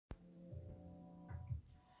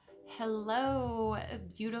Hello,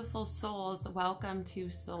 beautiful souls. Welcome to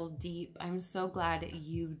Soul Deep. I'm so glad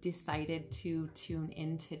you decided to tune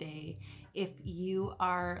in today. If you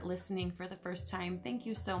are listening for the first time, thank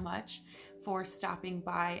you so much for stopping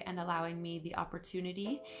by and allowing me the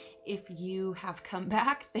opportunity. If you have come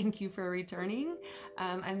back, thank you for returning.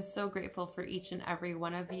 I'm so grateful for each and every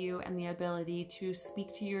one of you and the ability to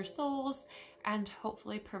speak to your souls and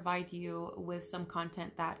hopefully provide you with some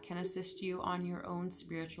content that can assist you on your own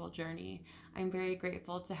spiritual journey. I'm very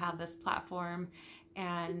grateful to have this platform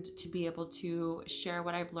and to be able to share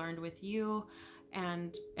what I've learned with you.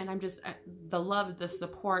 And I'm just, the love, the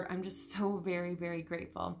support, I'm just so very, very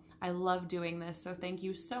grateful. I love doing this. So thank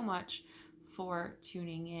you so much for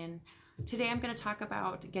tuning in. Today I'm going to talk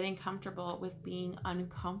about getting comfortable with being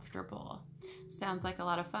uncomfortable. Sounds like a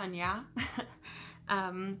lot of fun, yeah?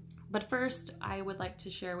 But first, I would like to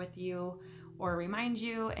share with you or remind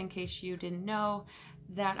you, in case you didn't know,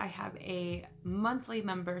 that I have a monthly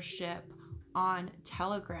membership on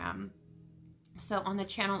Telegram. So on the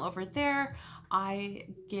channel over there, I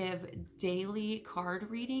give daily card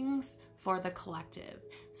readings for the collective.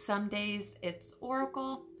 Some days it's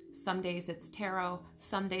Oracle, some days it's tarot,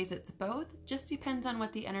 some days it's both. Just depends on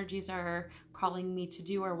what the energies are calling me to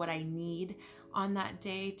do or what I need on that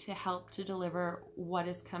day to help to deliver what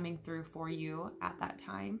is coming through for you at that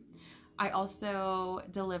time. I also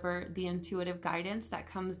deliver the intuitive guidance that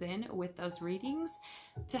comes in with those readings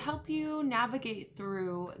to help you navigate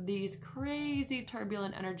through these crazy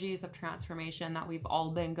turbulent energies of transformation that we've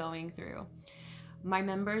all been going through. My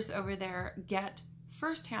members over there get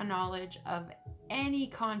firsthand knowledge of any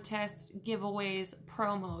contests, giveaways,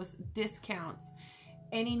 promos, discounts,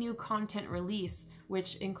 any new content release,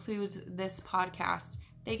 which includes this podcast.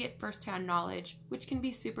 They get firsthand knowledge, which can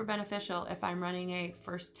be super beneficial if I'm running a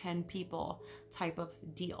first 10 people type of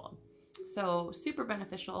deal. So super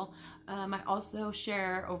beneficial. I also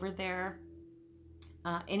share over there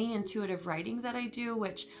any intuitive writing that I do,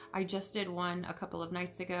 which I just did one a couple of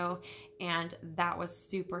nights ago, and that was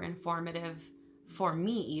super informative for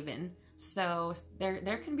me even. So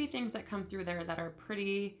there can be things that come through there that are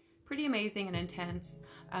pretty amazing and intense,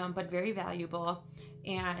 but very valuable.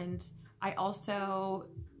 And I also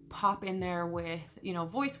pop in there with,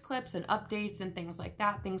 voice clips and updates and things like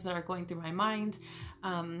that, things that are going through my mind.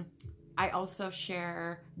 I also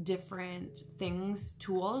share different things,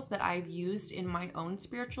 tools that I've used in my own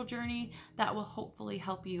spiritual journey that will hopefully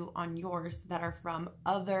help you on yours, that are from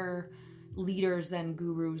other leaders and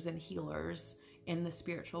gurus and healers in the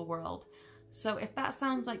spiritual world. So if that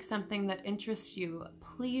sounds like something that interests you,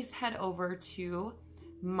 please head over to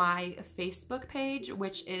my Facebook page,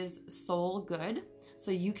 which is Soul Good.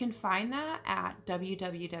 So you can find that at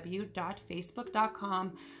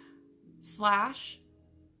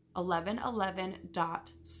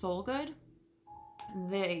www.facebook.com/1111.soulgood.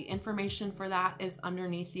 The information for that is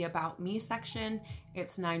underneath the About Me section.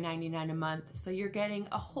 It's $9.99 a month. So you're getting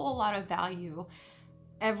a whole lot of value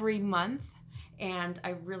every month, and I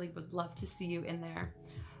really would love to see you in there.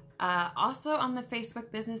 Also on the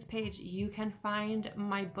Facebook business page, you can find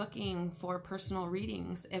my booking for personal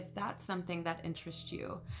readings if that's something that interests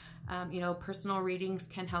you. Personal readings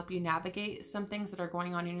can help you navigate some things that are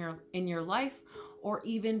going on in your life, or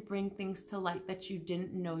even bring things to light that you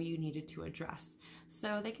didn't know you needed to address.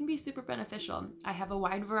 So they can be super beneficial. I have a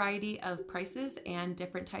wide variety of prices and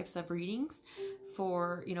different types of readings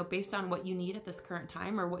for, based on what you need at this current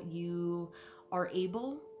time or what you are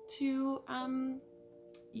able to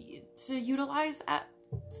utilize at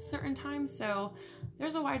certain times. So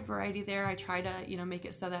there's a wide variety there. I try to, make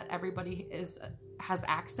it so that everybody has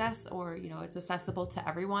access, or, it's accessible to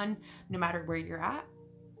everyone, no matter where you're at.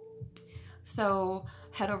 So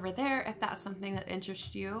head over there if that's something that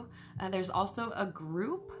interests you. There's also a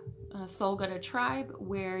group, Soul Good, a tribe,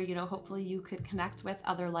 where, hopefully you could connect with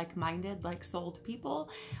other like-minded, like-souled people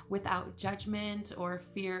without judgment or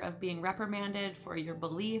fear of being reprimanded for your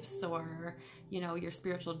beliefs or, your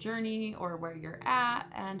spiritual journey or where you're at,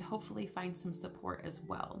 and hopefully find some support as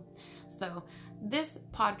well. So this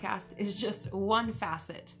podcast is just one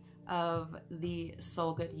facet of the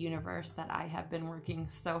Soul Good universe that I have been working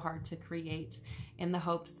so hard to create, in the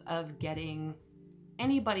hopes of getting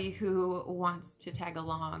anybody who wants to tag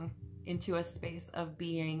along into a space of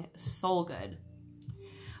being soul good.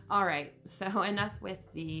 All right, so enough with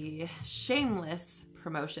the shameless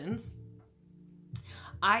promotions.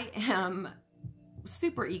 I am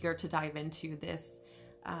super eager to dive into this,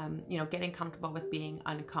 getting comfortable with being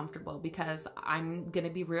uncomfortable, because I'm going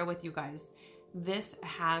to be real with you guys. This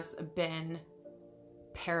has been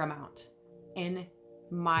paramount in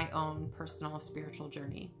my own personal spiritual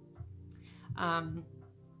journey.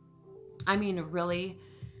 I mean, really,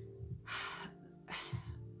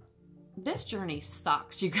 this journey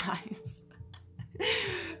sucks, you guys.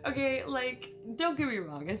 Okay, like, don't get me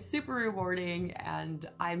wrong, it's super rewarding, and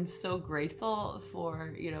I'm so grateful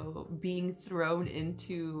for, being thrown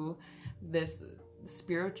into this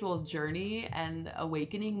spiritual journey and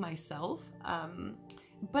awakening myself.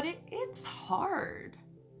 But it's hard.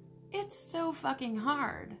 It's so fucking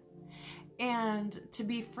hard. And to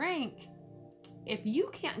be frank, if you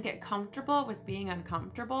can't get comfortable with being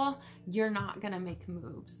uncomfortable, you're not gonna make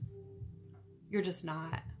moves. You're just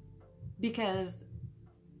not. Because,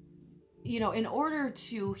 in order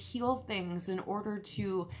to heal things, in order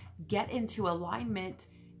to get into alignment,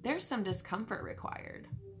 there's some discomfort required.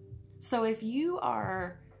 So if you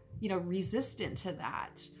are, resistant to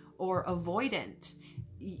that or avoidant,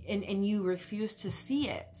 and you refuse to see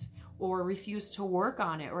it or refuse to work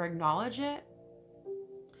on it or acknowledge it,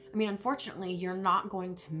 I mean, unfortunately, you're not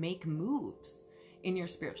going to make moves in your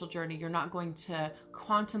spiritual journey. You're not going to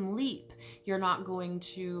quantum leap. You're not going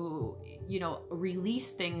to, release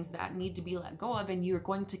things that need to be let go of. And you're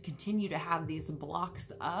going to continue to have these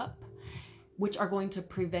blocks up, which are going to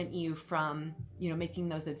prevent you from, making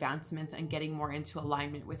those advancements and getting more into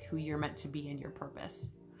alignment with who you're meant to be and your purpose.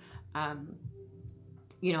 I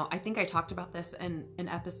think I talked about this in an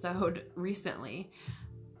episode recently.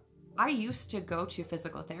 I used to go to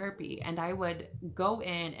physical therapy, and I would go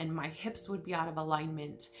in and my hips would be out of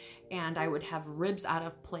alignment, and I would have ribs out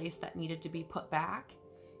of place that needed to be put back.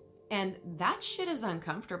 And that shit is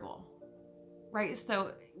uncomfortable, right?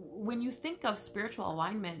 So when you think of spiritual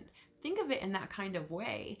alignment, think of it in that kind of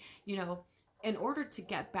way. In order to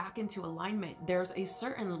get back into alignment, there's a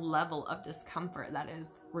certain level of discomfort that is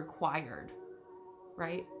required,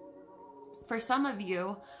 right? For some of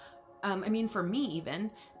you, for me even,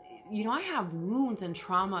 I have wounds and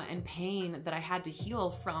trauma and pain that I had to heal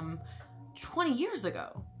from 20 years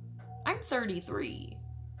ago. I'm 33,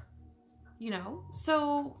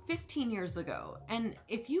 so 15 years ago. And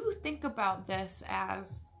if you think about this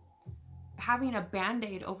as having a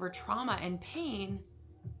Band-Aid over trauma and pain,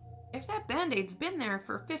 if that Band-Aid's been there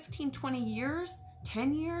for 15, 20 years,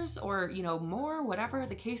 10 years, or, more, whatever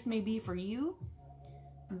the case may be for you,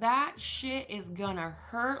 that shit is gonna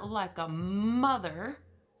hurt like a mother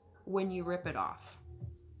when you rip it off,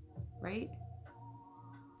 right?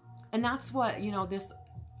 And that's what,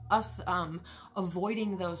 us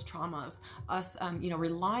avoiding those traumas, us,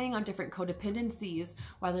 relying on different codependencies,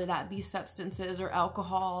 whether that be substances or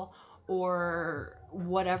alcohol or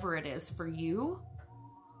whatever it is for you,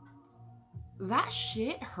 that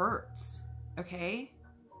shit hurts, okay?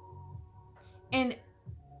 And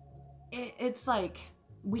it's like,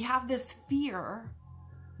 we have this fear,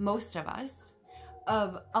 most of us,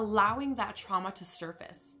 of allowing that trauma to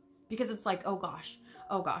surface, because it's like, oh gosh,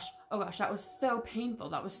 that was so painful.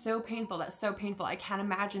 That's so painful. I can't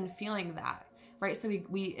imagine feeling that, right? So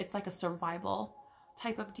we it's like a survival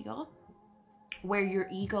type of deal where your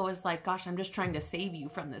ego is like, gosh, I'm just trying to save you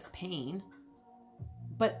from this pain.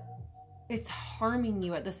 But it's harming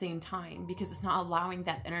you at the same time, because it's not allowing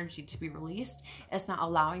that energy to be released. It's not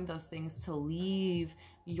allowing those things to leave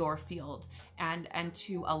your field and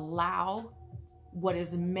to allow what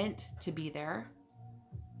is meant to be there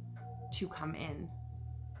to come in,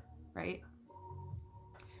 right?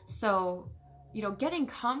 So, getting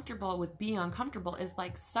comfortable with being uncomfortable is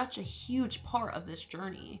like such a huge part of this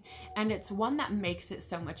journey, and it's one that makes it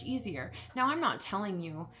so much easier. Now, I'm not telling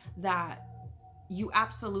you that you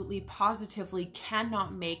absolutely positively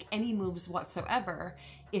cannot make any moves whatsoever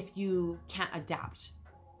if you can't adapt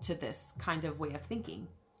to this kind of way of thinking,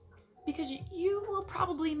 because you will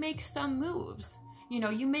probably make some moves.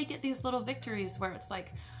 You may get these little victories where it's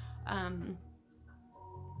like, I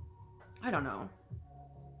don't know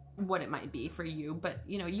what it might be for you, but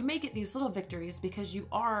you may get these little victories because you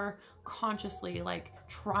are consciously like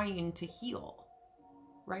trying to heal,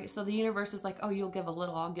 right? So the universe is like, oh, you'll give a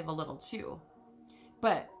little, I'll give a little too.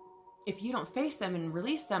 But if you don't face them and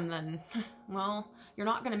release them, then, well, you're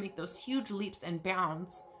not going to make those huge leaps and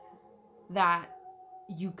bounds that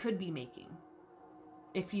you could be making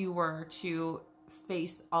if you were to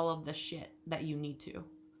face all of the shit that you need to.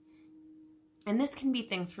 And this can be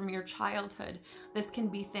things from your childhood. This can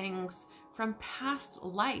be things from past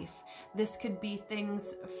life. This could be things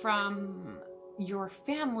from your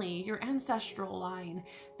family, your ancestral line.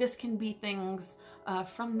 This can be things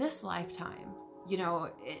from this lifetime,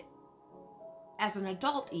 as an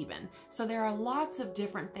adult even. So there are lots of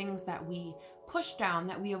different things that we push down,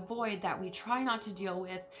 that we avoid, that we try not to deal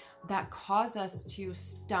with, that cause us to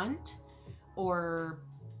stunt or,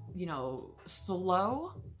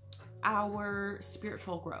 slow our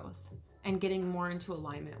spiritual growth. and getting more into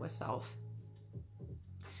alignment with self.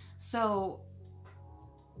 So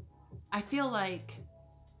I feel like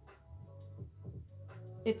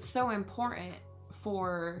it's so important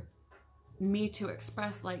for me to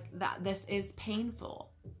express like that this is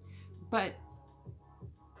painful, but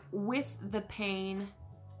with the pain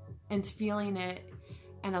and feeling it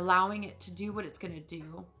and allowing it to do what it's going to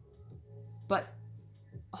do, but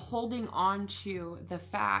holding on to the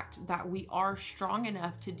fact that we are strong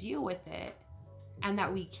enough to deal with it and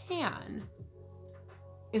that we can,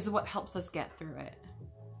 is what helps us get through it,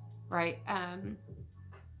 right?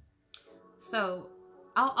 So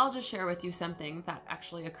I'll just share with you something that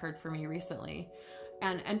actually occurred for me recently,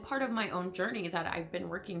 and part of my own journey that I've been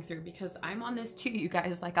working through, because I'm on this too, you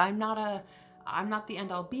guys. Like, I'm not the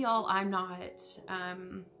end all be all. I'm not,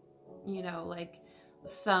 like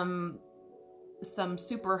some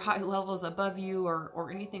super high levels above you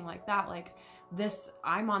or anything like that. Like this,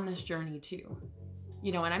 I'm on this journey too,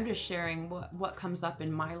 and I'm just sharing what comes up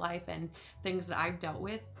in my life and things that I've dealt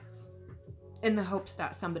with in the hopes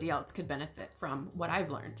that somebody else could benefit from what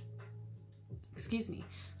I've learned. Excuse me.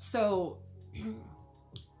 So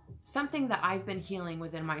something that I've been healing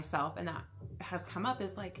within myself and that has come up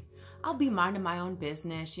is like, I'll be minding my own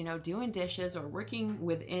business, doing dishes or working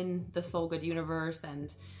within the Soul Good universe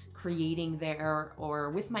and creating there,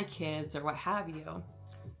 or with my kids or what have you.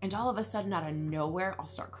 And all of a sudden, out of nowhere, I'll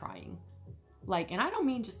start crying. Like, and I don't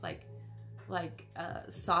mean just like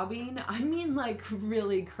sobbing. I mean like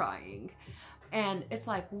really crying. And it's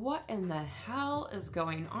like, what in the hell is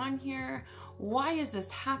going on here? Why is this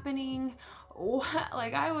happening? What?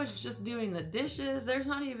 Like, I was just doing the dishes.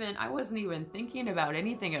 I wasn't even thinking about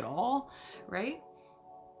anything at all, right?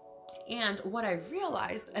 And what I've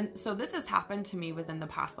realized, and so this has happened to me within the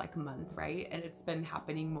past like month, right? And it's been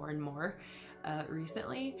happening more and more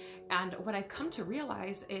recently. And what I've come to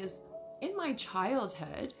realize is in my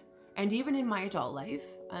childhood and even in my adult life,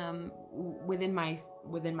 within my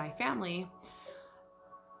family,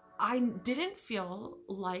 I didn't feel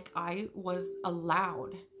like I was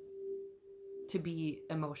allowed to be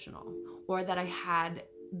emotional, or that I had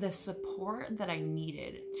the support that I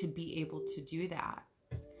needed to be able to do that.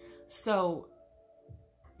 So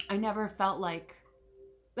I never felt like,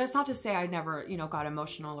 that's not to say I never, got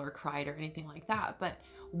emotional or cried or anything like that. But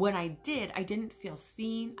when I did, I didn't feel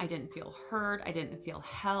seen. I didn't feel heard. I didn't feel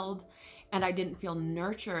held, and I didn't feel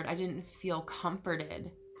nurtured. I didn't feel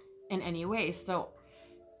comforted in any way. So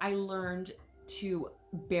I learned to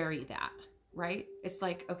bury that, right? It's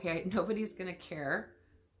like, okay, nobody's going to care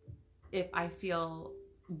if I feel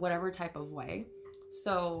whatever type of way.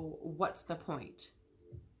 So what's the point?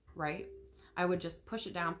 Right? I would just push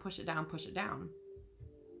it down, push it down, push it down.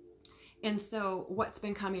 And so what's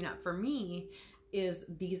been coming up for me is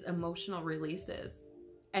these emotional releases,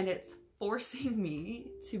 and it's forcing me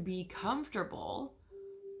to be comfortable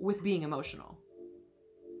with being emotional.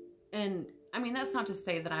 And I mean, that's not to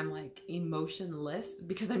say that I'm like emotionless,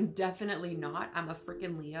 because I'm definitely not. I'm a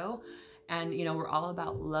freaking Leo. And, we're all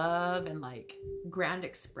about love and like grand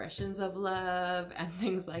expressions of love and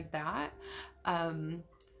things like that.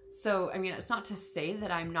 So, I mean, it's not to say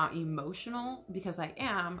that I'm not emotional, because I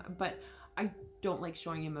am, but I don't like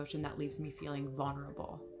showing emotion that leaves me feeling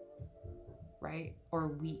vulnerable, right? Or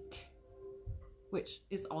weak, which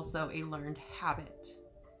is also a learned habit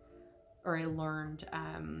or a learned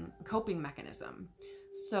coping mechanism.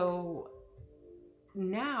 So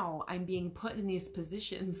now I'm being put in these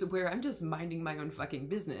positions where I'm just minding my own fucking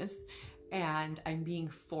business, and I'm being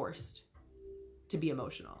forced to be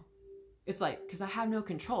emotional. It's like, because I have no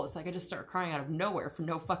control. It's like I just start crying out of nowhere for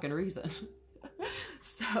no fucking reason.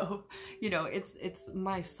 So, it's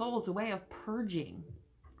my soul's way of purging,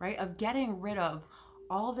 right? Of getting rid of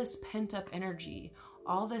all this pent up energy,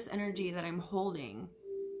 all this energy that I'm holding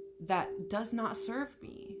that does not serve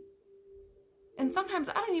me. And sometimes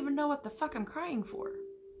I don't even know what the fuck I'm crying for.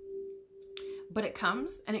 But it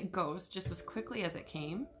comes and it goes just as quickly as it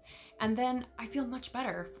came. And then I feel much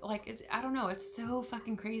better. Like, I don't know, it's so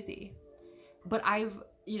fucking crazy. But I've,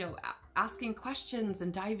 asking questions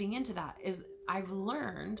and diving into that is, I've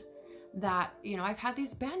learned that, I've had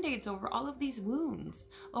these band-aids over all of these wounds,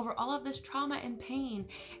 over all of this trauma and pain,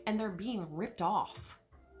 and they're being ripped off.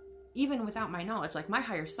 Even without my knowledge, like my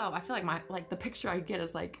higher self, I feel like the picture I get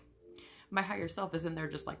is like my higher self is in there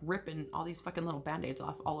just like ripping all these fucking little band-aids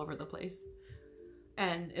off all over the place.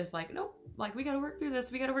 And is like, nope, like we got to work through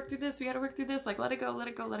this. We got to work through this. We got to work through this. Like, let it go, let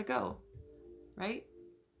it go, let it go. Right?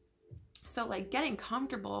 So like getting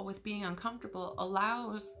comfortable with being uncomfortable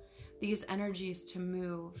allows these energies to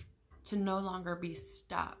move, to no longer be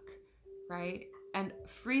stuck, right? and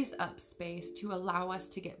frees up space to allow us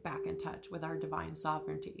to get back in touch with our divine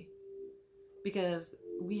sovereignty. Because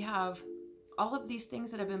we have all of these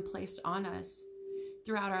things that have been placed on us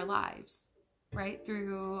throughout our lives, right?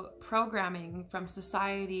 Through programming from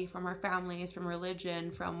society, from our families, from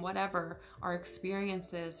religion, from whatever, our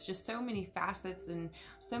experiences, just so many facets and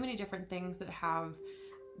so many different things that have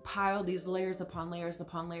piled these layers upon layers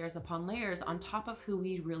upon layers upon layers on top of who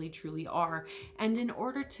we really truly are. And in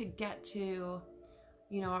order to get to,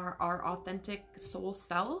 our authentic soul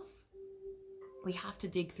self, we have to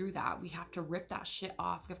dig through that. We have to rip that shit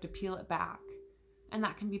off. We have to peel it back. And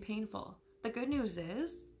that can be painful. The good news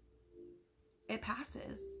is it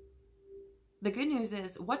passes. The good news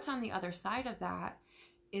is what's on the other side of that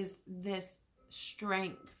is this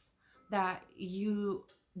strength that you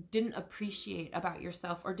didn't appreciate about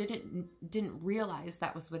yourself or didn't realize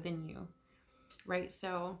that was within you, right?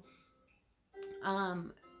 So,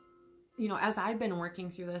 as I've been working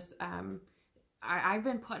through this, I've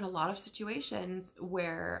been put in a lot of situations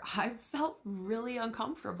where I've felt really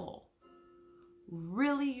uncomfortable,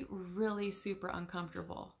 really, really super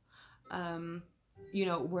uncomfortable.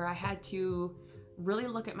 Where I had to really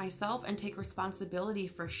look at myself and take responsibility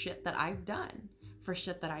for shit that I've done, for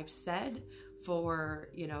shit that I've said, for,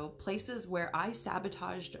 places where I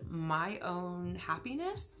sabotaged my own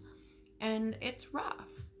happiness. And it's rough.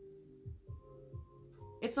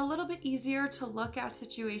 It's a little bit easier to look at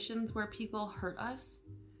situations where people hurt us,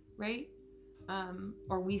 right?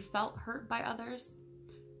 Or we felt hurt by others.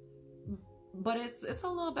 But it's a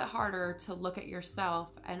little bit harder to look at yourself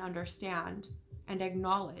and understand and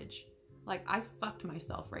acknowledge, like, I fucked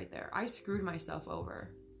myself right there. I screwed myself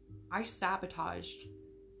over. I sabotaged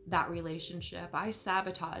that relationship. I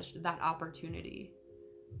sabotaged that opportunity.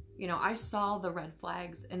 I saw the red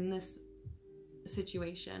flags in this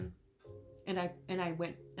situation, and I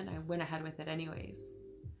went ahead with it anyways.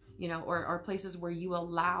 Or places where you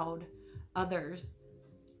allowed others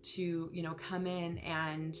to, come in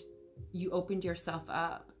and you opened yourself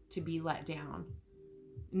up to be let down,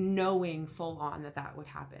 knowing full on that would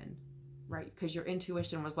happen, right? Because your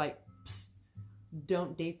intuition was like,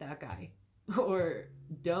 don't date that guy, or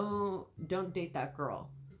don't date that girl,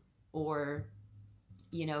 or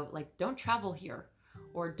don't travel here,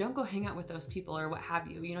 or don't go hang out with those people, or what have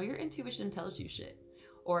you. Your intuition tells you shit.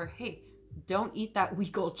 Or, hey, don't eat that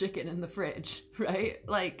week old chicken in the fridge, right?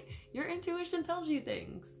 Like, your intuition tells you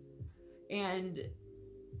things. And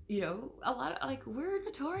a lot of, we're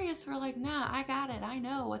notorious for nah, I got it, I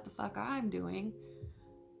know what the fuck I'm doing,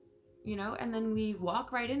 and then we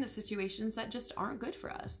walk right into situations that just aren't good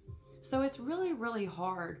for us. So it's really, really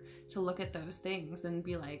hard to look at those things and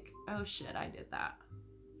be like, oh shit, I did that.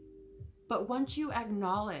 But once you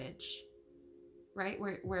acknowledge, right,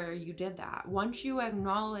 where you did that, once you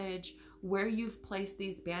acknowledge where you've placed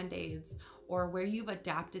these band-aids, or where you've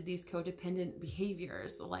adapted these codependent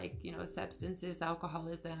behaviors, like, substances,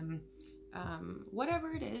 alcoholism,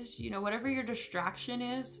 whatever it is, whatever your distraction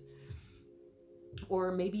is,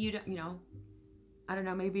 or maybe you don't, I don't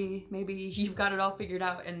know, maybe you've got it all figured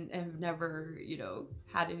out and have never,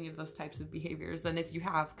 had any of those types of behaviors. And if you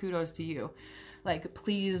have, kudos to you.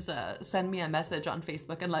 Please send me a message on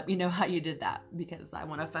Facebook and let me know how you did that, because I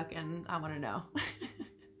want to know.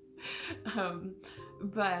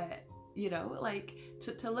 But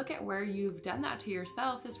to look at where you've done that to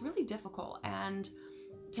yourself is really difficult, and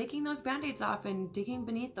taking those band-aids off and digging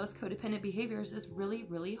beneath those codependent behaviors is really,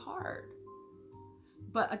 really hard.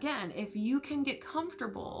 But again, if you can get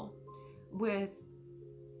comfortable with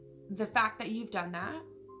the fact that you've done that,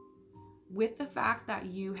 with the fact that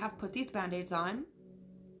you have put these band-aids on,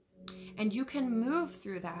 and you can move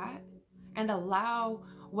through that and allow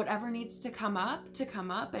whatever needs to come up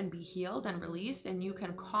and be healed and released, and you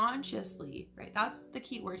can consciously, right, that's the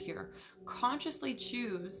key word here, consciously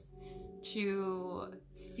choose to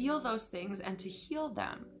feel those things and to heal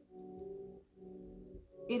them.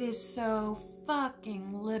 It is so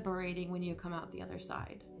fucking liberating when you come out the other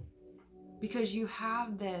side, because you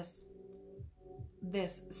have this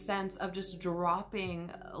sense of just dropping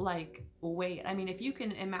weight. I mean, if you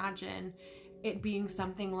can imagine it being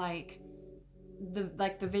something like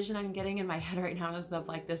the vision I'm getting in my head right now is of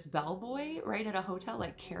this bellboy, right, at a hotel,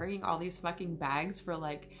 carrying all these fucking bags for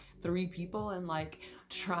 3 people and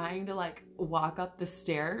trying to walk up the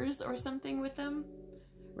stairs or something with them,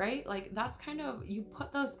 right? That's kind of, you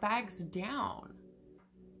put those bags down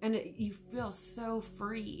and you feel so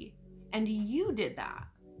free, and you did that.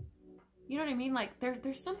 You know what I mean?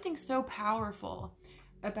 There's something so powerful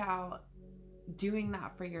about doing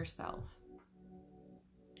that for yourself.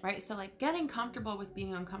 Right? So getting comfortable with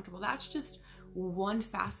being uncomfortable, that's just one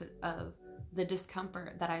facet of the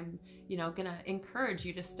discomfort that I'm, gonna encourage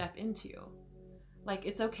you to step into. Like,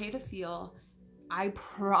 it's okay to feel. I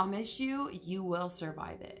promise you, you will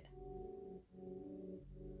survive it.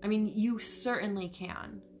 I mean, you certainly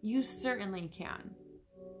can. You certainly can.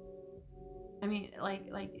 I mean,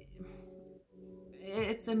 like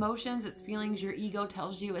it's emotions, it's feelings. Your ego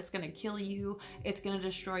tells you it's going to kill you, it's going to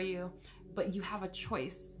destroy you, but you have a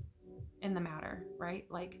choice in the matter, right?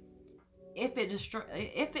 Like, if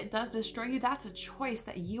it does destroy you, that's a choice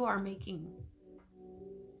that you are making,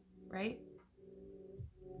 right?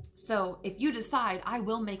 So if you decide, I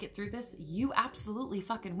will make it through this, you absolutely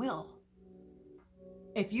fucking will.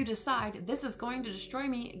 If you decide this is going to destroy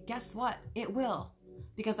me, guess what? It will.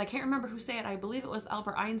 Because I can't remember who said it. I believe it was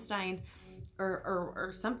Albert Einstein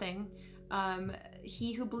or something.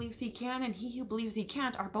 He who believes he can and he who believes he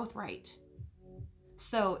can't are both right.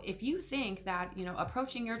 So if you think that,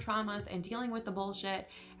 approaching your traumas and dealing with the bullshit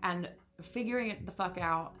and figuring it the fuck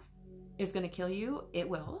out is going to kill you, it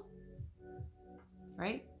will.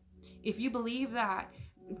 Right? If you believe that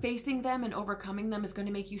facing them and overcoming them is going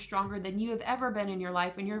to make you stronger than you have ever been in your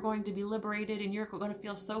life, and you're going to be liberated and you're going to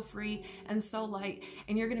feel so free and so light,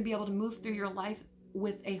 and you're going to be able to move through your life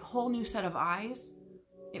with a whole new set of eyes,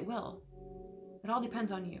 it will. It all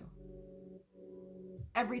depends on you.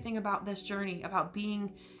 Everything about this journey, about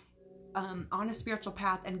being on a spiritual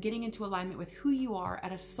path and getting into alignment with who you are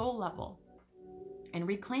at a soul level and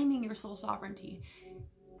reclaiming your soul sovereignty,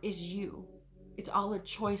 is you. It's all a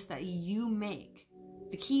choice that you make.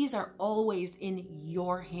 The keys are always in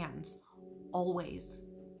your hands. Always.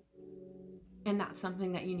 And that's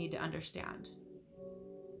something that you need to understand.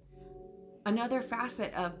 Another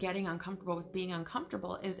facet of getting uncomfortable with being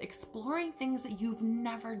uncomfortable is exploring things that you've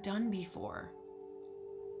never done before.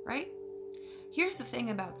 Right? Here's the thing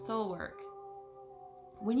about soul work.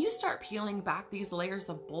 When you start peeling back these layers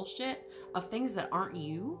of bullshit, of things that aren't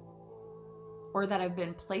you, or that have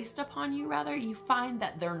been placed upon you rather, you find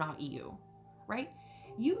that they're not you, right?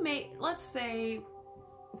 You may, let's say,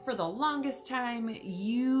 for the longest time,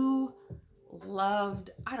 you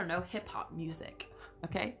loved, hip hop music,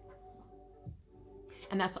 okay?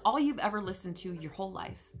 And that's all you've ever listened to your whole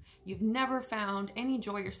life. You've never found any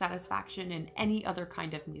joy or satisfaction in any other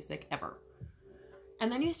kind of music ever. And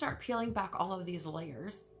then you start peeling back all of these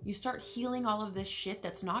layers. You start healing all of this shit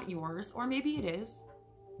that's not yours, or maybe it is.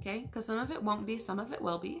 Okay, because some of it won't be, some of it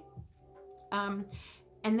will be. And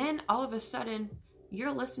then all of a sudden,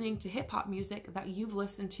 you're listening to hip hop music that you've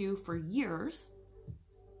listened to for years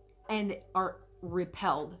and are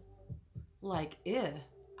repelled. Like, ew,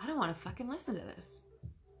 I don't want to fucking listen to this.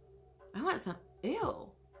 I want some, ew.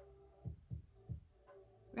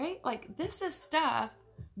 Right? Like, this is stuff,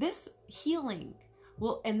 this healing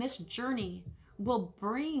and this journey will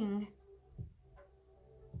bring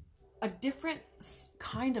a different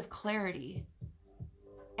kind of clarity.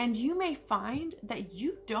 And you may find that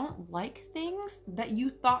you don't like things that you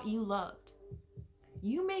thought you loved.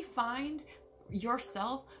 You may find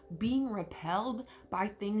yourself being repelled by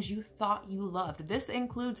things you thought you loved. This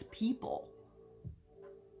includes people.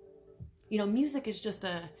 Music is just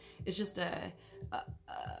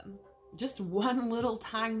one little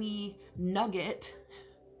tiny nugget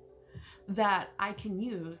that I can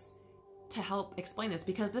use to help explain this,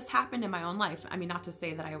 because this happened in my own life. I mean, not to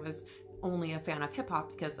say that I was only a fan of hip hop,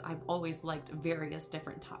 because I've always liked various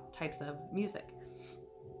different types of music.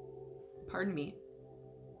 Pardon me.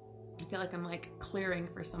 I feel like I'm like clearing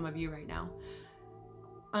for some of you right now.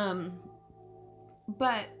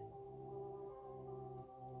 But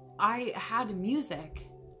I had music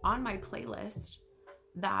on my playlist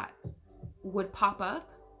that would pop up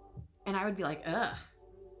and I would be like, ugh,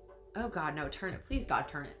 oh God, no, turn it. Please, God,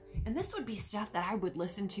 turn it. And this would be stuff that I would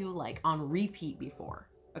listen to like on repeat before.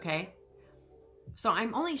 Okay. So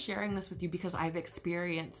I'm only sharing this with you because I've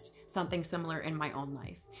experienced something similar in my own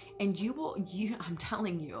life. And I'm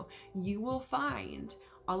telling you, you will find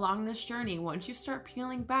along this journey, once you start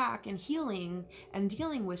peeling back and healing and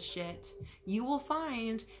dealing with shit, you will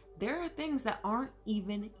find there are things that aren't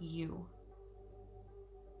even you.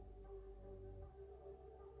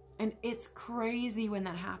 And it's crazy when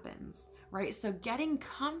that happens, right? So getting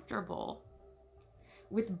comfortable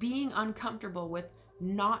with being uncomfortable, with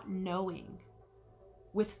not knowing,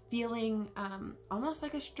 with feeling almost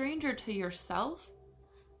like a stranger to yourself,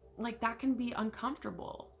 like that can be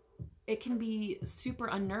uncomfortable. It can be super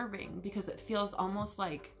unnerving because it feels almost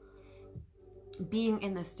like being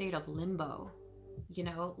in the state of limbo,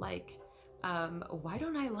 like, why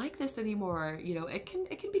don't I like this anymore? It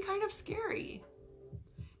can be kind of scary.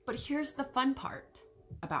 But here's the fun part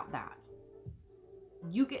about that.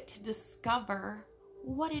 You get to discover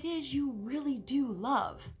what it is you really do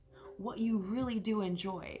love, what you really do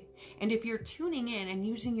enjoy. And if you're tuning in and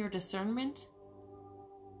using your discernment,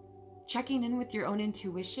 checking in with your own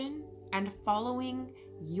intuition and following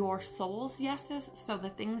your soul's yeses, so the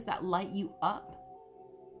things that light you up,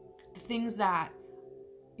 the things that,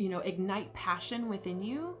 ignite passion within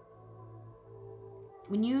you,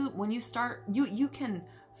 when you start, you can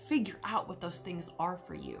figure out what those things are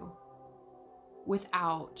for you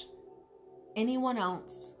without anyone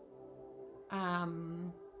else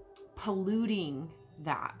polluting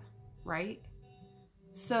that, right?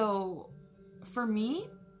 So for me,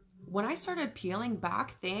 when I started peeling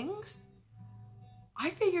back things, I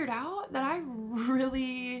figured out that I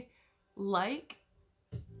really like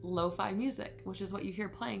lo-fi music, which is what you hear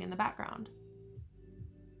playing in the background,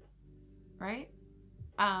 right?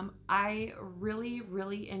 I really,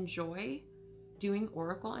 really enjoy doing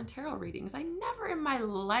oracle and tarot readings. I never in my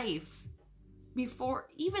life before,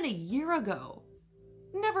 even a year ago,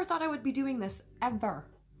 never thought I would be doing this ever.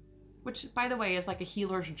 Which, by the way, is like a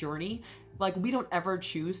healer's journey. Like, we don't ever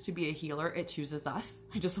choose to be a healer. It chooses us.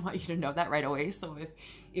 I just want you to know that right away. So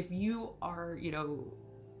if you are,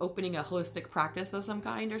 opening a holistic practice of some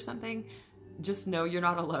kind or something, just know you're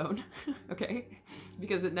not alone, okay?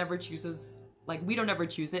 Because it never chooses, like, we don't ever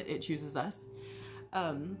choose it. It chooses us.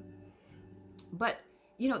 But,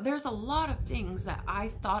 there's a lot of things that I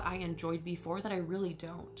thought I enjoyed before that I really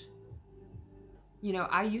don't.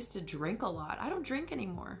 I used to drink a lot. I don't drink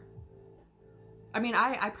anymore. I mean,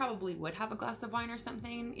 I probably would have a glass of wine or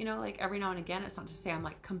something, like every now and again. It's not to say I'm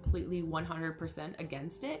like completely 100%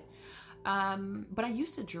 against it. But I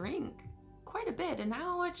used to drink quite a bit, and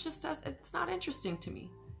now it's not interesting to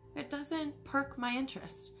me. It doesn't perk my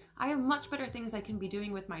interest. I have much better things I can be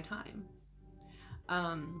doing with my time.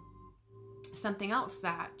 Something else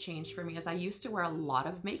that changed for me is I used to wear a lot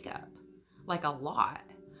of makeup, like a lot.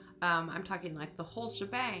 I'm talking like the whole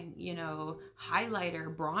shebang,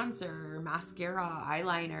 highlighter, bronzer, mascara,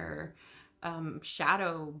 eyeliner,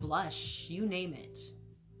 shadow, blush, you name it.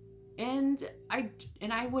 And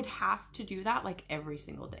I would have to do that like every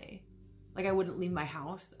single day. Like, I wouldn't leave my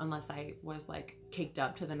house unless I was like caked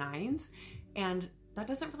up to the nines. And that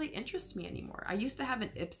doesn't really interest me anymore. I used to have an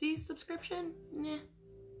Ipsy subscription.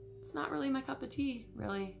 It's not really my cup of tea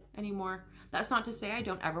really anymore. That's not to say I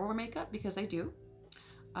don't ever wear makeup, because I do.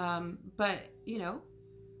 But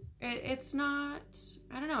it's not,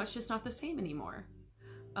 I don't know, it's just not the same anymore.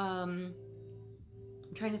 I'm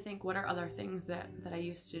trying to think, what are other things that I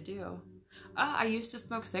used to do? I used to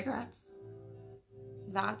smoke cigarettes.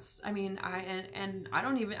 I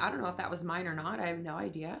don't know if that was mine or not. I have no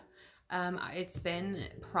idea. It's been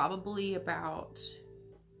probably about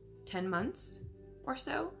 10 months or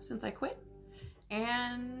so since I quit.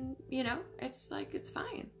 And, it's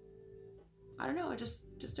fine. I don't know. I just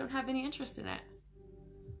don't have any interest in it.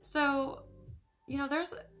 So,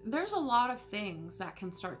 there's a lot of things that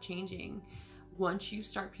can start changing once you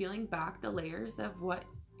start peeling back the layers of what,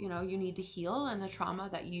 you need to heal and the trauma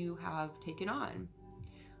that you have taken on.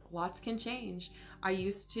 Lots can change. I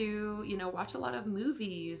used to, watch a lot of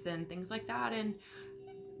movies and things like that. And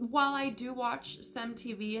while I do watch some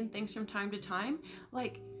TV and things from time to time,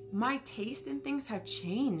 like, my taste in things have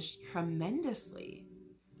changed tremendously.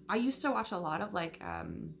 I used to watch a lot of like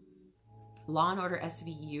Law and Order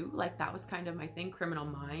SVU, like that was kind of my thing. Criminal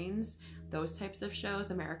Minds, those types of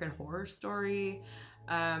shows. American Horror Story,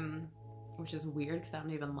 which is weird because I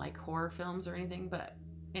don't even like horror films or anything, but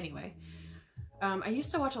anyway. I used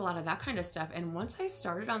to watch a lot of that kind of stuff, and once I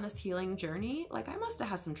started on this healing journey, like, I must have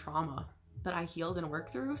had some trauma that I healed and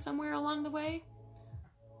worked through somewhere along the way.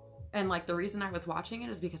 And like, the reason I was watching it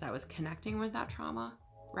is because I was connecting with that trauma,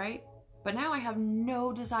 right? But now I have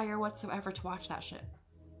no desire whatsoever to watch that shit.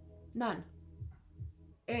 None.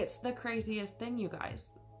 It's the craziest thing, you guys.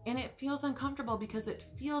 And it feels uncomfortable because it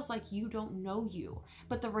feels like you don't know you.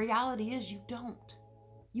 But the reality is you don't.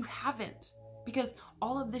 You haven't. Because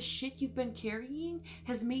all of this shit you've been carrying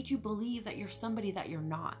has made you believe that you're somebody that you're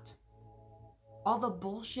not. All the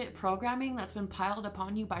bullshit programming that's been piled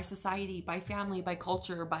upon you by society, by family, by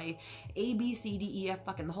culture, by A, B, C, D, E, F,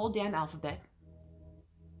 fucking the whole damn alphabet,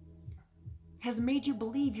 has made you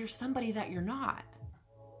believe you're somebody that you're not.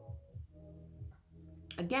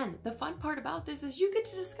 Again, the fun part about this is you get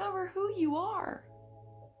to discover who you are.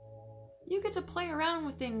 You get to play around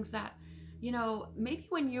with things that, maybe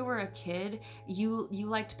when you were a kid, you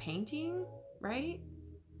liked painting, right?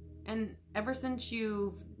 And ever since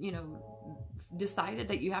you've, decided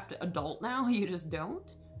that you have to adult now, you just don't.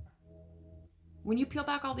 When you peel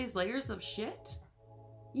back all these layers of shit,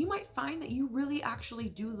 you might find that you really actually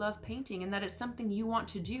do love painting and that it's something you want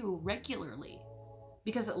to do regularly.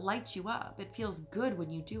 because it lights you up. It feels good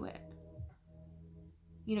when you do it.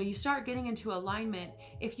 You know, you start getting into alignment.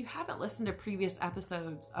 If you haven't listened to previous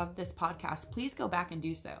episodes of this podcast, please go back and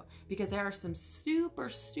do so, because there are some super,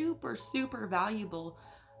 super, super valuable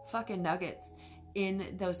fucking nuggets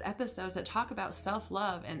in those episodes that talk about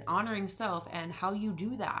self-love and honoring self and how you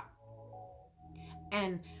do that.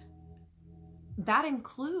 And that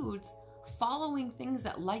includes following things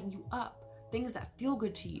that light you up, things that feel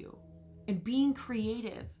good to you, and being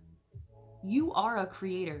creative. You are a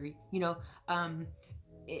creator. You know,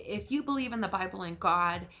 if you believe in the Bible and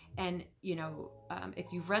God, and, you know, if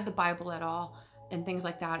you've read the Bible at all and things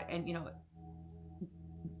like that, and, you know,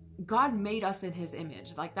 God made us in his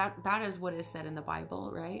image. Like that is what is said in the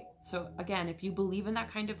Bible, right? So again, if you believe in that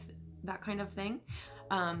kind of thing,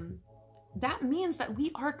 that means that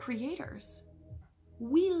we are creators.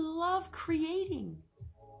 We love creating.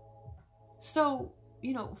 So,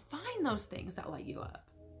 you know, find those things that light you up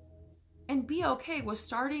and be okay with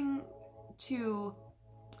starting to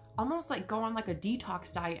almost like go on like a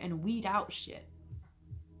detox diet and weed out shit.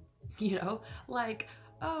 You know, like,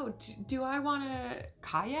 oh, do I want to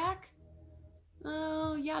kayak?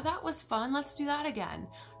 Oh, yeah, that was fun. Let's do that again.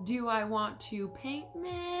 Do I want to paint?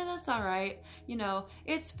 Meh, that's all right. You know,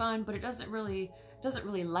 it's fun, but it doesn't really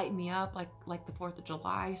light me up like the 4th of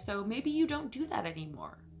July. So maybe you don't do that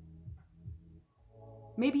anymore.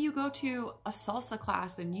 Maybe you go to a salsa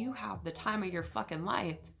class and you have the time of your fucking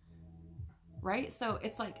life, right? So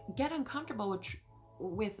it's like, get uncomfortable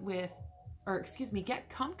get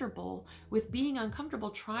comfortable with being uncomfortable,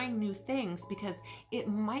 trying new things, because it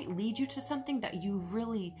might lead you to something that you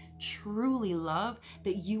really, truly love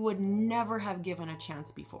that you would never have given a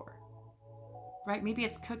chance before, right? Maybe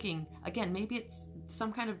it's cooking. Again, maybe it's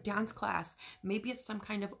some kind of dance class. Maybe it's some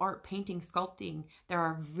kind of art, painting, sculpting. There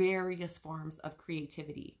are various forms of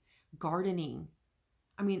creativity. Gardening.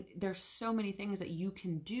 I mean, there's so many things that you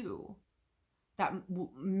can do that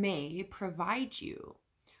may provide you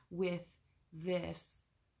with this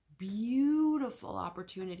beautiful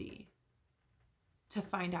opportunity to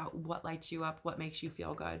find out what lights you up, what makes you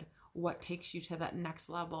feel good, what takes you to that next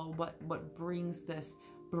level, what brings this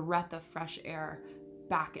breath of fresh air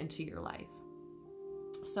back into your life.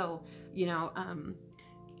 So, you know,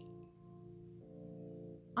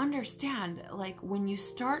 understand, like, when you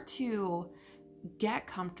start to get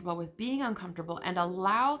comfortable with being uncomfortable and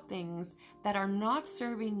allow things that are not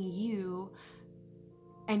serving you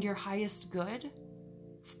and your highest good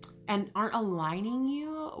and aren't aligning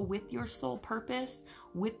you with your soul purpose,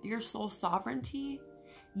 with your soul sovereignty,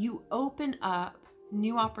 you open up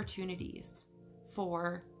new opportunities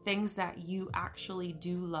for things that you actually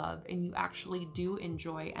do love and you actually do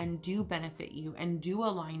enjoy and do benefit you and do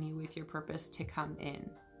align you with your purpose to come in.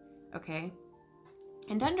 Okay?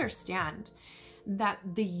 And understand that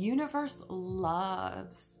the universe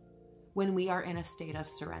loves when we are in a state of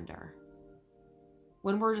surrender.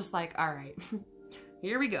 When we're just like, all right,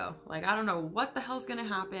 here we go. Like, I don't know what the hell's going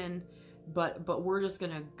to happen, but we're just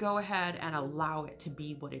going to go ahead and allow it to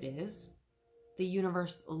be what it is. The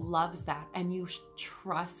universe loves that. And you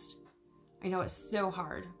trust. I know it's so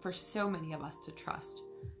hard for so many of us to trust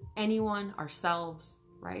anyone, ourselves,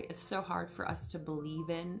 right? It's so hard for us to believe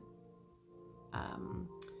in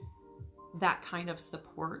that kind of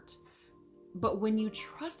support. But when you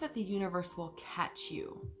trust that the universe will catch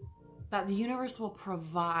you, that the universe will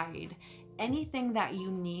provide anything that you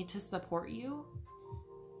need to support you,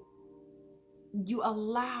 you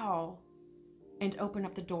allow and open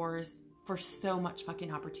up the doors for so much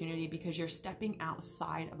fucking opportunity, because you're stepping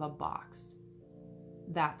outside of a box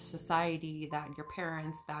that society, that your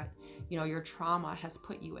parents, that, you know, your trauma has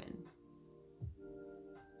put you in.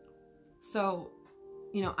 So,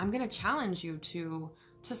 you know, I'm going to challenge you to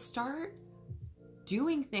start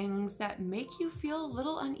doing things that make you feel a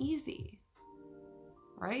little uneasy,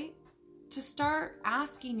 right? To start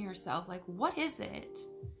asking yourself, like, what is it?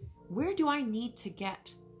 Where do I need to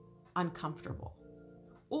get uncomfortable?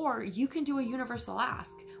 Or you can do a universal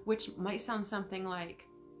ask, which might sound something like,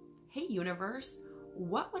 hey, universe,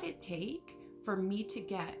 what would it take for me to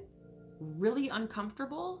get really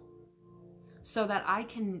uncomfortable so that I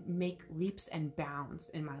can make leaps and bounds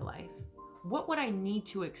in my life? What would I need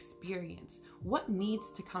to experience? What needs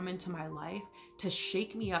to come into my life to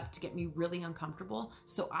shake me up, to get me really uncomfortable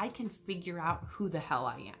so I can figure out who the hell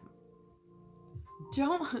I am?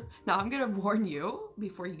 Now I'm going to warn you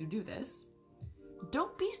before you do this.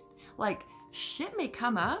 Don't be like, shit may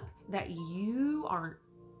come up that you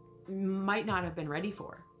might not have been ready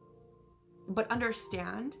for. But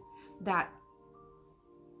understand that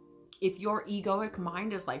if your egoic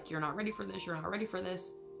mind is like, you're not ready for this,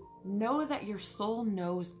 know that your soul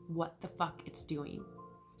knows what the fuck it's doing.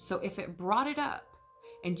 So if it brought it up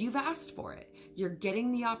and you've asked for it, you're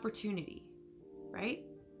getting the opportunity, right?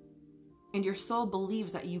 And your soul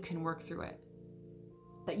believes that you can work through it,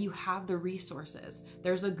 that you have the resources.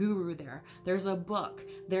 There's a guru there. There's a book.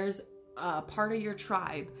 There's a part of your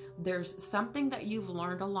tribe. There's something that you've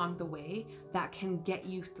learned along the way that can get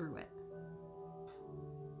you through it,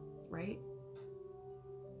 right?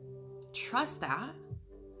 Trust that.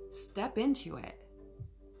 Step into it.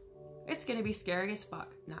 It's going to be scary as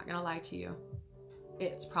fuck. Not going to lie to you.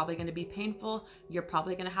 It's probably going to be painful. You're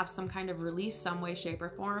probably going to have some kind of release, some way, shape, or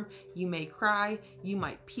form. You may cry. You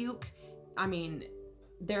might puke. I mean,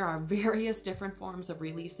 there are various different forms of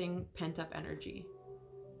releasing pent-up energy,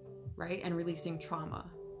 right? And releasing trauma.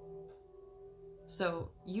 So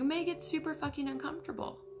you may get super fucking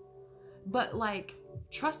uncomfortable. But like,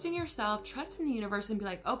 trust in yourself, trust in the universe, and be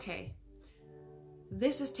like, okay,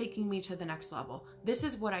 this is taking me to the next level. This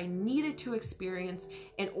is what I needed to experience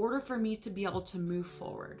in order for me to be able to move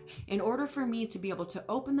forward, in order for me to be able to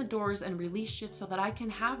open the doors and release shit so that I can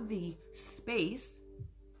have the space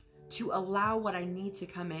to allow what I need to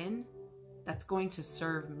come in that's going to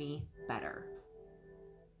serve me better.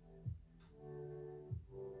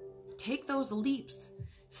 Take those leaps.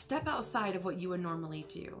 Step outside of what you would normally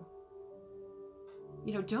do.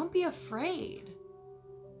 You know, don't be afraid.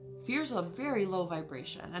 Fear's a very low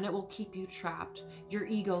vibration and it will keep you trapped. Your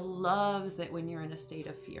ego loves it when you're in a state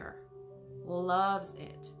of fear. Loves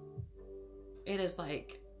it. It is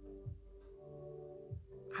like,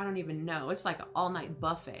 I don't even know. It's like an all-night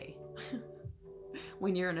buffet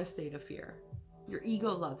when you're in a state of fear. Your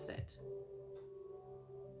ego loves it.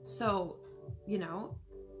 So, you know,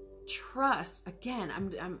 trust. Again,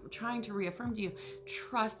 I'm trying to reaffirm to you,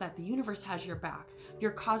 trust that the universe has your back.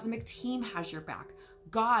 Your cosmic team has your back.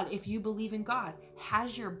 God, if you believe in God,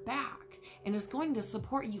 has your back and is going to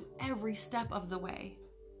support you every step of the way.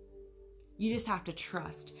 You just have to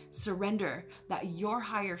trust, surrender that your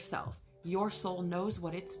higher self, your soul knows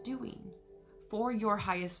what it's doing for your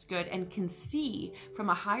highest good and can see from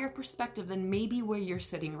a higher perspective than maybe where you're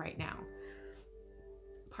sitting right now.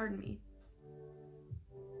 Pardon me.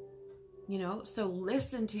 You know, so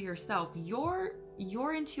listen to yourself. Your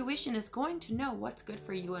intuition is going to know what's good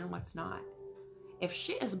for you and what's not. If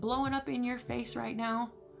shit is blowing up in your face right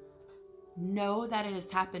now, know that it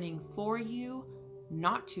is happening for you,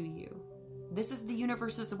 not to you. This is the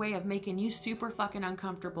universe's way of making you super fucking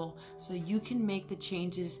uncomfortable so you can make the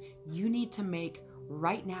changes you need to make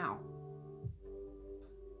right now.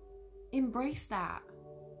 Embrace that.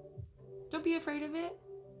 Don't be afraid of it.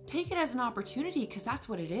 Take it as an opportunity because that's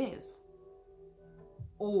what it is.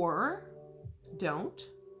 Or don't.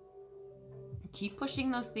 Keep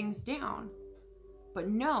pushing those things down. But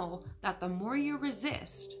know that the more you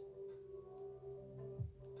resist,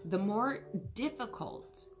 the more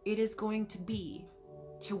difficult it is going to be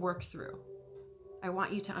to work through. I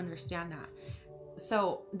want you to understand that.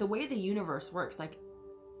 So the way the universe works, like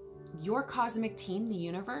your cosmic team, the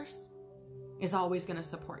universe, is always going to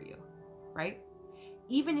support you, right?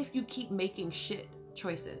 Even if you keep making shit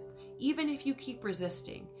choices, even if you keep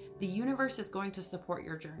resisting, the universe is going to support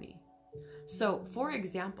your journey. So, for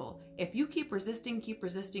example, if you keep resisting,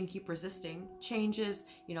 changes,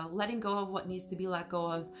 you know, letting go of what needs to be let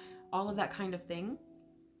go of, all of that kind of thing,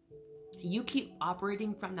 you keep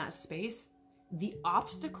operating from that space, the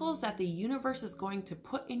obstacles that the universe is going to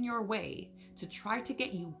put in your way to try to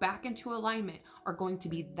get you back into alignment are going to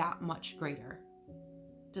be that much greater.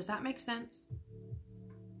 Does that make sense?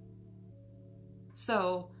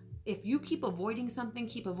 So, if you keep avoiding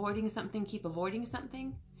something,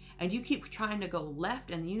 and you keep trying to go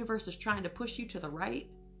left and the universe is trying to push you to the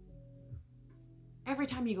right, every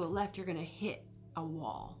time you go left, you're going to hit a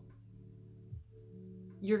wall.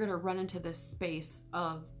 You're going to run into this space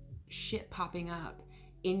of shit popping up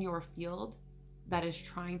in your field that is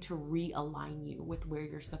trying to realign you with where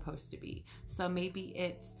you're supposed to be. So maybe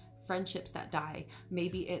it's friendships that die.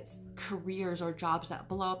 Maybe it's careers or jobs that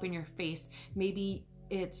blow up in your face. Maybe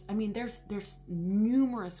it's, I mean, there's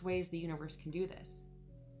numerous ways the universe can do this.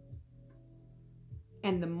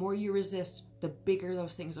 And the more you resist, the bigger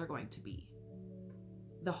those things are going to be.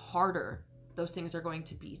 The harder those things are going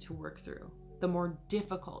to be to work through. The more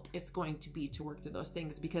difficult it's going to be to work through those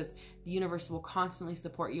things because the universe will constantly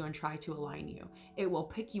support you and try to align you. It will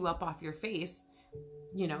pick you up off your face.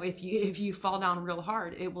 You know, if you fall down real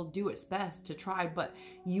hard, it will do its best to try, but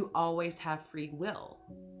you always have free will.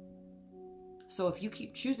 So if you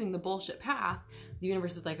keep choosing the bullshit path, the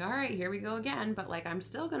universe is like, all right, here we go again, but like, I'm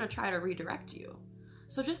still going to try to redirect you.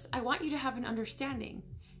 So I want you to have an understanding.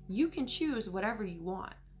 You can choose whatever you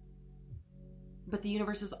want. But the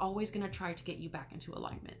universe is always going to try to get you back into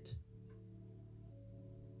alignment.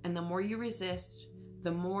 And the more you resist,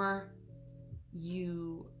 the more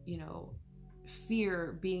you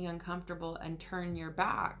fear being uncomfortable and turn your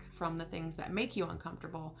back from the things that make you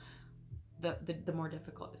uncomfortable, the more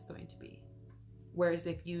difficult it's going to be. Whereas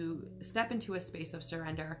if you step into a space of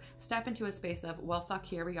surrender, step into a space of, well, fuck,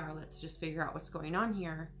 here we are, let's just figure out what's going on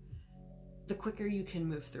here, the quicker you can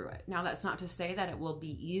move through it. Now, that's not to say that it will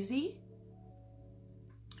be easy.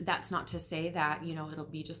 That's not to say that, it'll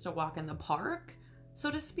be just a walk in the park,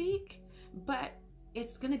 so to speak, but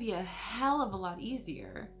it's going to be a hell of a lot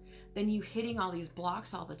easier than you hitting all these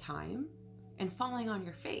blocks all the time and falling on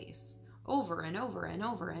your face over and over and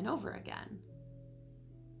over and over again.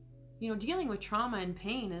 Dealing with trauma and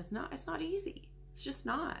pain it's not easy. It's just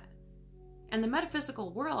not. And the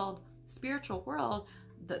metaphysical world, spiritual world,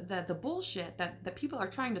 the bullshit that people are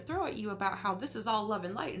trying to throw at you about how this is all love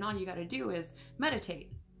and light and all you got to do is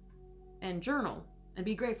meditate and journal and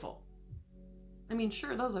be grateful. I mean,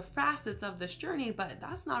 sure, those are facets of this journey, but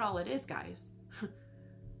that's not all it is, guys.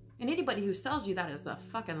 And anybody who sells you that is a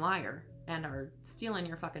fucking liar and are stealing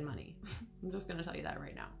your fucking money. I'm just going to tell you that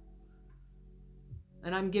right now.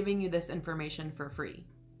 And I'm giving you this information for free.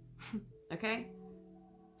 Okay?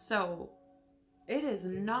 So, it is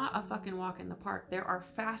not a fucking walk in the park. There are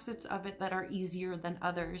facets of it that are easier than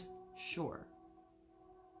others, sure.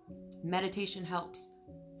 Meditation helps,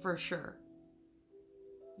 for sure.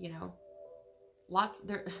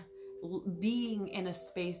 Being in a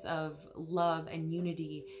space of love and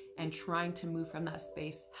unity and trying to move from that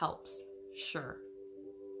space helps, sure.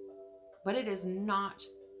 But it is not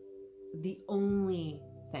the only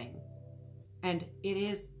thing. And it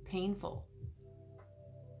is painful.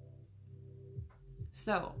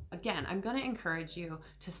 So, again, I'm going to encourage you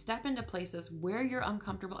to step into places where you're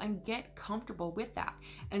uncomfortable and get comfortable with that.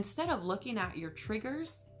 Instead of looking at your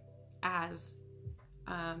triggers as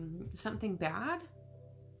something bad,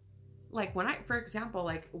 like for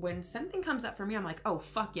example, when something comes up for me, I'm like, oh,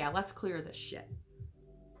 fuck yeah, let's clear this shit.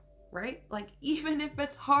 Right? Like, even if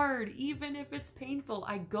it's hard, even if it's painful,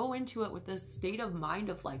 I go into it with this state of mind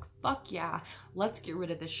of like, fuck yeah, let's get rid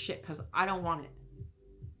of this shit because I don't want it.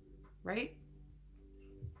 Right?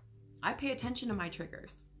 I pay attention to my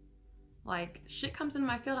triggers. Like, shit comes into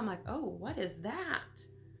my field, I'm like, oh, what is that?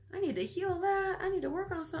 I need to heal that. I need to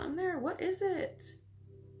work on something there. What is it?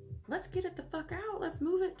 Let's get it the fuck out. Let's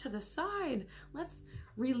move it to the side. Let's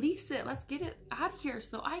release it. Let's get it out of here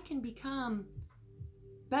so I can become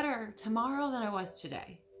better tomorrow than I was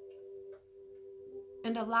today.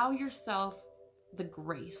 And allow yourself the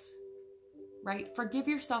grace, right? Forgive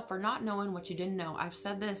yourself for not knowing what you didn't know. I've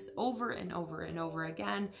said this over and over and over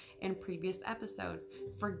again in previous episodes.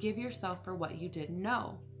 Forgive yourself for what you didn't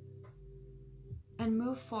know. And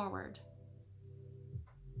move forward.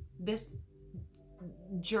 This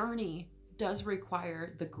journey does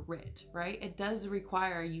require the grit, right? It does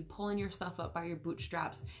require you pulling yourself up by your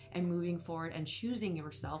bootstraps and moving forward and choosing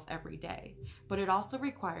yourself every day. But it also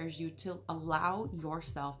requires you to allow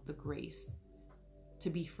yourself the grace to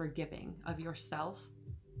be forgiving of yourself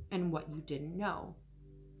and what you didn't know.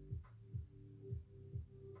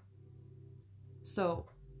 So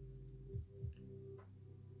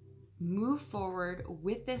move forward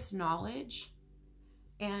with this knowledge,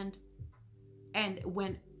 and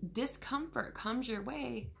when discomfort comes your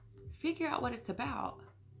way, figure out what it's about.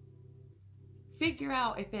 Figure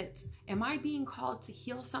out if it's, am I being called to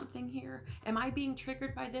heal something here? Am I being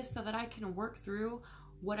triggered by this so that I can work through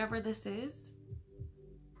whatever this is?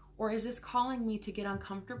 Or is this calling me to get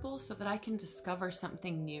uncomfortable so that I can discover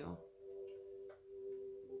something new?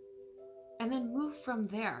 And then move from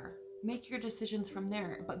there. Make your decisions from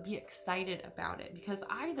there, but be excited about it. Because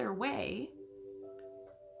either way,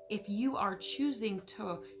 if you are choosing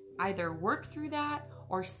to either work through that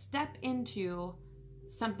or step into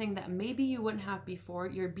something that maybe you wouldn't have before,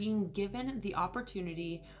 you're being given the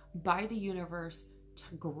opportunity by the universe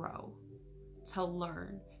to grow, to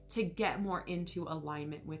learn, to get more into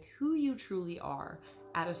alignment with who you truly are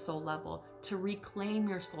at a soul level, to reclaim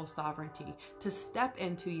your soul sovereignty, to step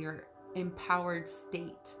into your empowered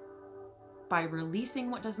state by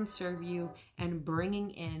releasing what doesn't serve you and bringing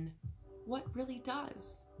in what really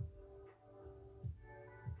does.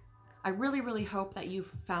 I really, really hope that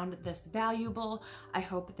you've found this valuable. I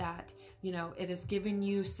hope that, it has given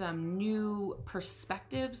you some new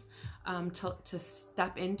perspectives to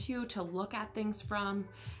step into, to look at things from.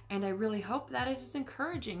 And I really hope that it is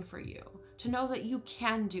encouraging for you to know that you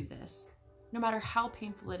can do this. No matter how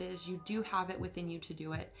painful it is, you do have it within you to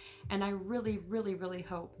do it. And I really, really, really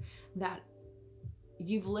hope that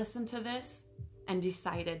you've listened to this and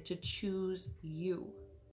decided to choose you.